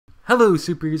Hello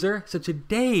Superuser! So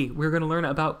today we're going to learn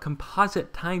about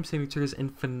composite time signatures in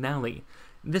Finale.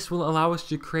 This will allow us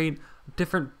to create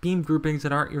different beam groupings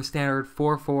that aren't your standard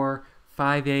 4-4,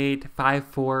 5-8,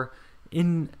 5-4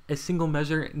 in a single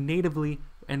measure natively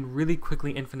and really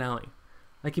quickly in Finale.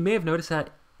 Like you may have noticed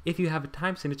that if you have a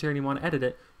time signature and you want to edit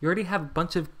it, you already have a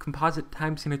bunch of composite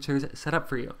time signatures set up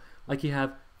for you. Like you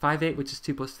have 5-8, which is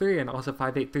 2 plus 3, and also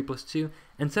 5-8, 3 plus 2,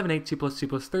 and 7-8, 2 plus 2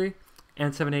 plus 3,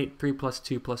 and 7-8, 3 plus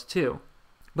 2 plus 2.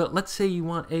 But let's say you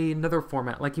want another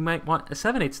format, like you might want a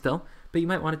 7-8 still, but you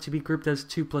might want it to be grouped as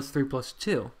 2 plus 3 plus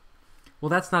 2. Well,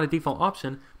 that's not a default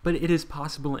option, but it is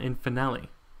possible in Finale.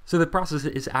 So the process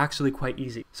is actually quite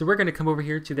easy. So we're going to come over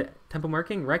here to the tempo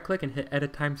marking, right click and hit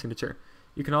edit time signature.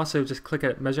 You can also just click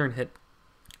at measure and hit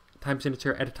time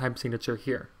signature, edit time signature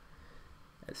here.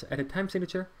 So edit time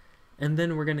signature, and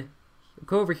then we're going to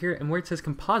go over here and where it says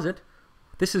composite,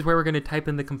 this is where we're going to type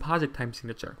in the composite time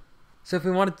signature. So if we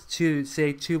wanted to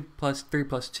say 2 plus 3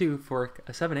 plus 2 for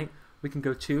a 7-8, we can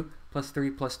go 2 plus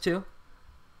 3 plus 2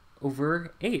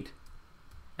 over 8.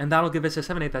 And that'll give us a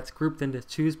 7-8 that's grouped into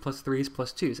 2s plus 3s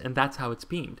plus 2s, and that's how it's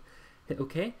beamed. Hit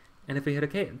OK, and if we hit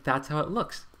OK, that's how it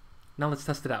looks. Now let's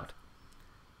test it out.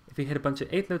 If we hit a bunch of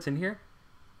 8th notes in here,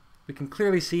 we can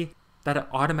clearly see that it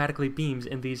automatically beams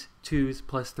in these 2s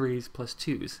plus 3s plus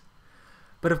 2s.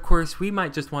 But of course, we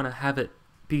might just want to have it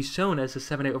be shown as a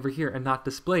 7-8 over here and not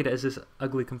displayed as this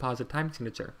ugly composite time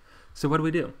signature. So what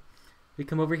do? We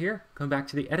come over here, come back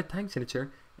to the edit time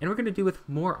signature, and we're going to do with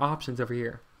more options over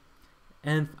here.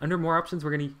 And under more options,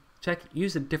 we're going to check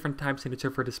use a different time signature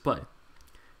for display.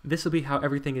 This will be how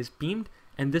everything is beamed,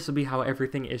 and this will be how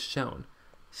everything is shown.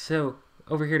 So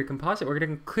over here to composite, we're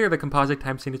going to clear the composite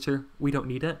time signature. We don't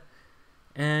need it.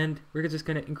 And we're just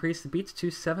going to increase the beats to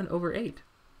 7 over 8.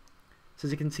 So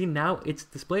as you can see now, it's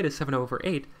displayed as 7 over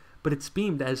 8, but it's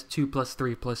beamed as 2 plus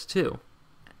 3 plus 2.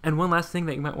 And one last thing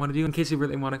that you might want to do in case you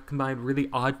really want to combine really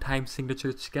odd time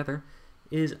signatures together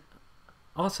is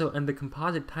also in the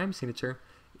composite time signature,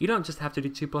 you don't just have to do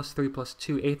 2 plus 3 plus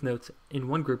 2 8th notes in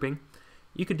one grouping.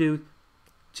 You could do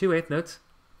 2 8th notes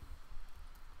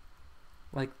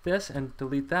like this and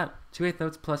delete that. 2 8th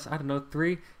notes plus, I don't know,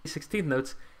 3 16th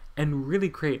notes and really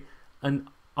create an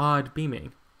odd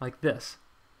beaming like this.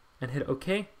 And hit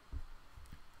OK.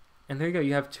 And there you go,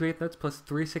 you have 2 8th notes plus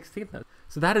 3 16th notes.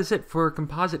 So that is it for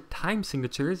composite time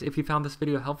signatures. If you found this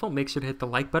video helpful, make sure to hit the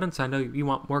like button so I know you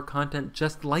want more content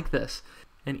just like this.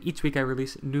 And each week I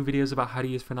release new videos about how to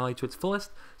use Finale to its fullest.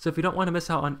 So if you don't want to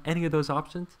miss out on any of those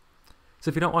videos,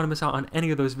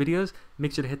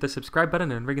 make sure to hit the subscribe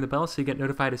button and ring the bell so you get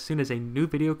notified as soon as a new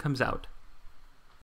video comes out.